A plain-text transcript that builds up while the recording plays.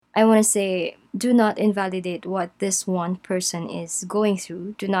I want to say, do not invalidate what this one person is going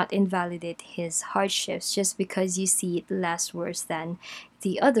through. Do not invalidate his hardships just because you see it less worse than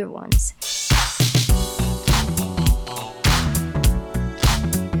the other ones.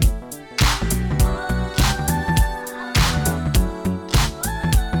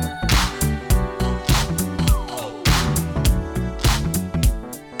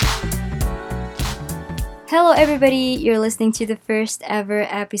 Hello, everybody. You're listening to the first ever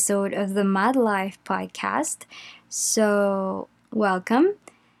episode of the Mad Life podcast. So, welcome.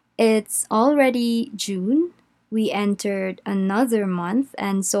 It's already June. We entered another month,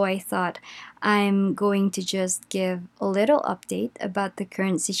 and so I thought I'm going to just give a little update about the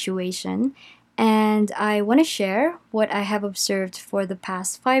current situation. And I want to share what I have observed for the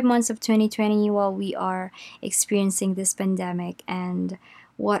past 5 months of 2020 while we are experiencing this pandemic and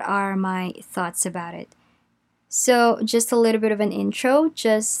what are my thoughts about it. So, just a little bit of an intro,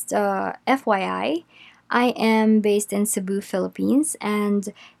 just FYI, I am based in Cebu, Philippines,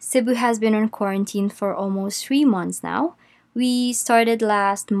 and Cebu has been on quarantine for almost 3 months now. We started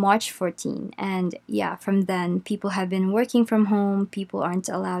last March 14, and yeah, from then, people have been working from home, people aren't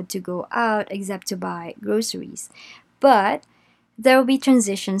allowed to go out except to buy groceries. But there will be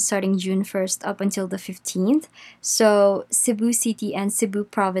transitions starting June 1st up until the 15th. So, Cebu City and Cebu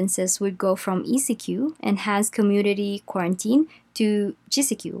provinces would go from ECQ, Enhanced Community Quarantine, to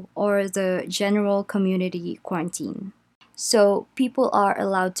GCQ, or the General Community Quarantine. So, people are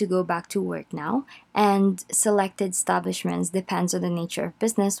allowed to go back to work now, and selected establishments, depends on the nature of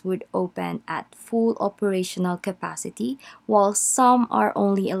business, would open at full operational capacity, while some are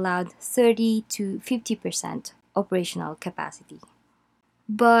only allowed 30 to 50% operational capacity.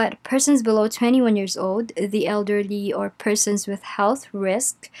 But persons below 21 years old, the elderly, or persons with health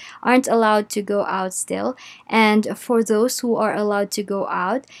risk aren't allowed to go out still. And for those who are allowed to go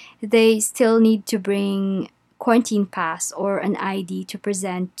out, they still need to bring quarantine pass or an ID to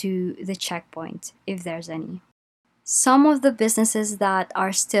present to the checkpoint if there's any. Some of the businesses that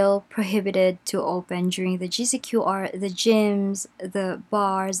are still prohibited to open during the GCQ are the gyms, the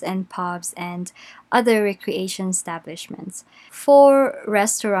bars and pubs, and other recreation establishments. For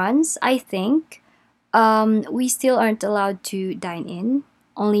restaurants, I think we still aren't allowed to dine in,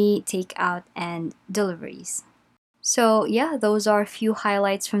 only takeout and deliveries. So, yeah, those are a few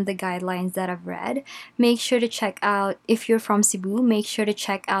highlights from the guidelines that I've read. Make sure to check out, if you're from Cebu, make sure to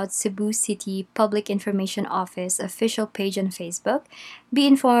check out Cebu City Public Information Office official page on Facebook. Be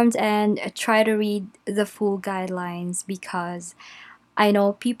informed and try to read the full guidelines because I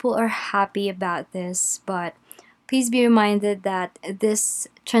know people are happy about this, but please be reminded that this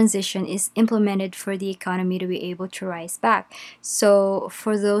transition is implemented for the economy to be able to rise back. So,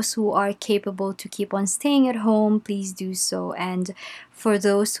 for those who are capable to keep on staying at home, please do so. And for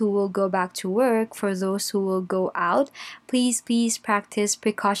those who will go back to work, for those who will go out, please practice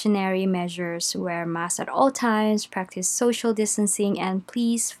precautionary measures. Wear masks at all times, practice social distancing, and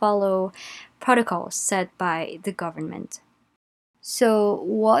please follow protocols set by the government. So,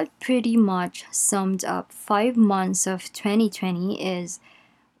 what pretty much summed up 5 months of 2020 is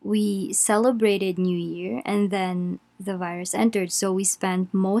we celebrated New Year and then the virus entered. So, we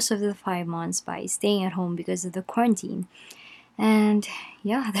spent most of the 5 months by staying at home because of the quarantine. And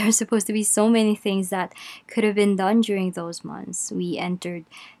yeah, there are supposed to be so many things that could have been done during those months. We entered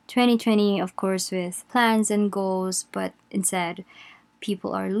 2020, of course, with plans and goals, but instead,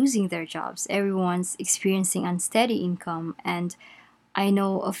 people are losing their jobs. Everyone's experiencing unsteady income, and I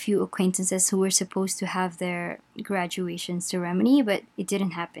know a few acquaintances who were supposed to have their graduation ceremony, but it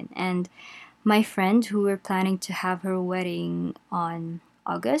didn't happen. And my friend who were planning to have her wedding on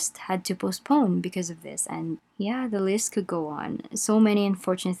August had to postpone because of this. And yeah, the list could go on. So many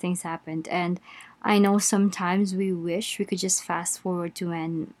unfortunate things happened. And I know sometimes we wish we could just fast forward to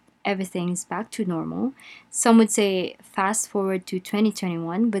when everything's back to normal. Some would say fast forward to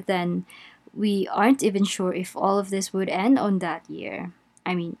 2021, but then we aren't even sure if all of this would end on that year.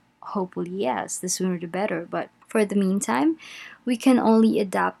 I mean, hopefully, yes, the sooner the better. But for the meantime, we can only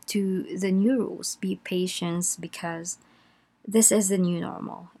adapt to the new rules, be patient because this is the new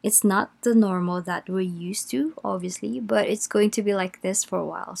normal. It's not the normal that we're used to, obviously, but it's going to be like this for a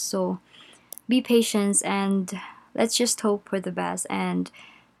while. So be patient and let's just hope for the best and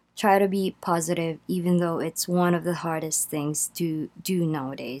try to be positive, even though it's one of the hardest things to do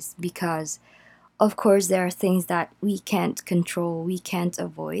nowadays because of course there are things that we can't control, we can't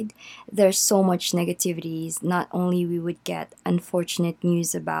avoid. There's so much negativities. Not only we would get unfortunate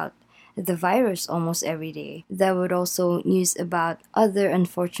news about the virus almost every day, there would also news about other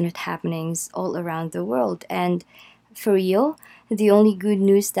unfortunate happenings all around the world. And for real, The only good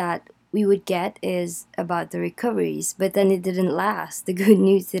news that we would get is about the recoveries, but then it didn't last. The good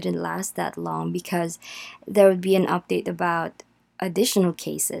news didn't last that long because there would be an update about additional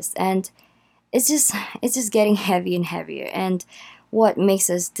cases, and it's just it's just getting heavy and heavier. And what makes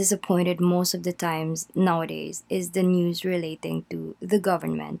us disappointed most of the times nowadays is the news relating to the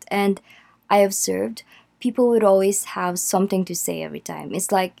government. And I observed people would always have something to say every time. It's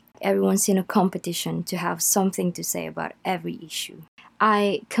like everyone's in a competition to have something to say about every issue.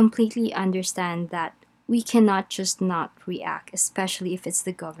 I completely understand that we cannot just not react, especially if it's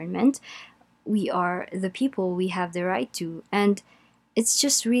the government. We are the people, we have the right to. And it's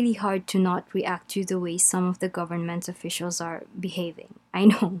just really hard to not react to the way some of the government officials are behaving. I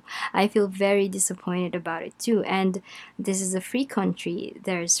know. I feel very disappointed about it too. And this is a free country.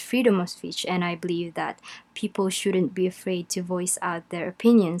 There's freedom of speech, and I believe that people shouldn't be afraid to voice out their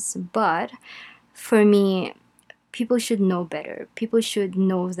opinions. But for me, people should know better. People should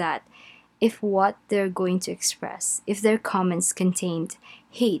know that if what they're going to express, if their comments contained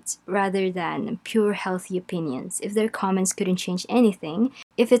hate rather than pure healthy opinions, if their comments couldn't change anything,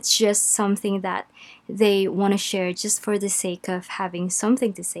 if it's just something that they want to share just for the sake of having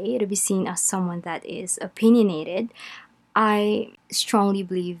something to say, to be seen as someone that is opinionated, I strongly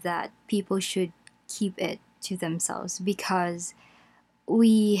believe that people should keep it to themselves because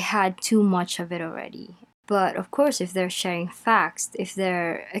we had too much of it already. But of course, if they're sharing facts, if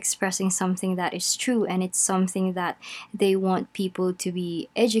they're expressing something that is true and it's something that they want people to be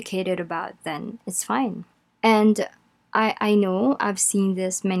educated about, then it's fine. And I know I've seen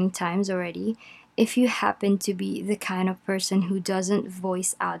this many times already. If you happen to be the kind of person who doesn't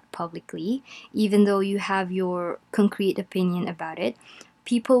voice out publicly, even though you have your concrete opinion about it,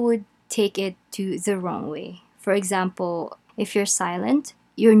 people would take it to the wrong way. For example, if you're silent,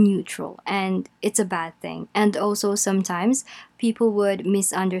 you're neutral and it's a bad thing. And also sometimes people would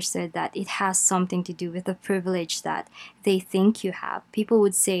misunderstand that it has something to do with the privilege that they think you have. People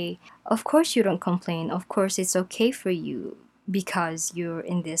would say, "Of course you don't complain. Of course it's okay for you because you're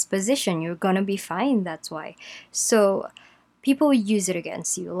in this position. You're going to be fine, that's why." So people would use it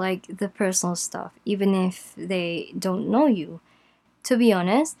against you, like the personal stuff, even if they don't know you. To be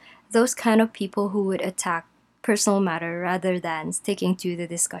honest, those kind of people who would attack personal matter rather than sticking to the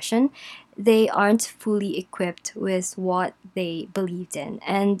discussion, they aren't fully equipped with what they believed in.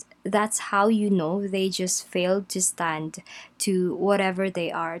 And that's how you know they just failed to stand to whatever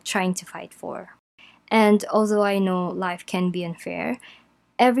they are trying to fight for. And although I know life can be unfair,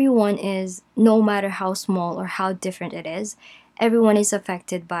 everyone is, no matter how small or how different it is, everyone is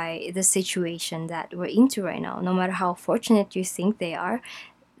affected by the situation that we're into right now. No matter how fortunate you think they are,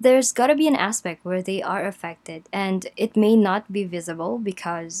 there's got to be an aspect where they are affected, and it may not be visible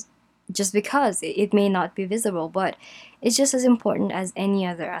because just because it may not be visible, but it's just as important as any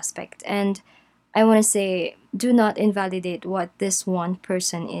other aspect. And I want to say, do not invalidate what this one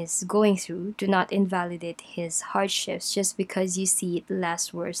person is going through. Do not invalidate his hardships just because you see it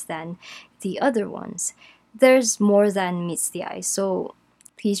less worse than the other ones. There's more than meets the eye, so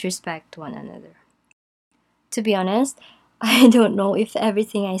please respect one another. To be honest, I don't know if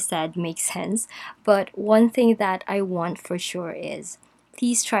everything I said makes sense, but one thing that I want for sure is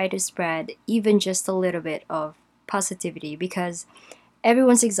please try to spread even just a little bit of positivity because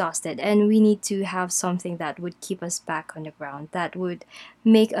everyone's exhausted and we need to have something that would keep us back on the ground, that would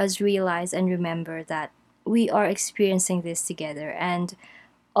make us realize and remember that we are experiencing this together and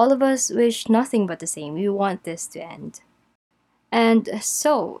all of us wish nothing but the same. We want this to end. And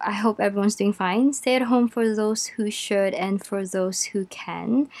so, I hope everyone's doing fine. Stay at home for those who should and for those who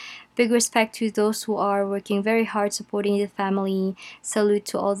can. Big respect to those who are working very hard supporting the family. Salute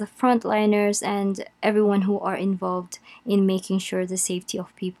to all the frontliners and everyone who are involved in making sure the safety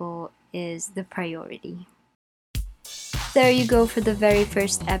of people is the priority. There you go for the very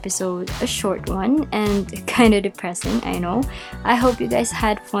first episode, a short one and kind of depressing, I know. I hope you guys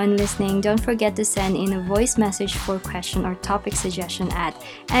had fun listening. Don't forget to send in a voice message for question or topic suggestion at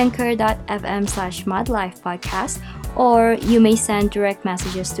anchor.fm/modlifepodcast, or you may send direct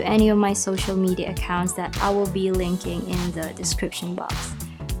messages to any of my social media accounts that I will be linking in the description box.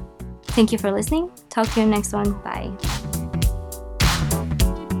 Thank you for listening. Talk to you next one. Bye.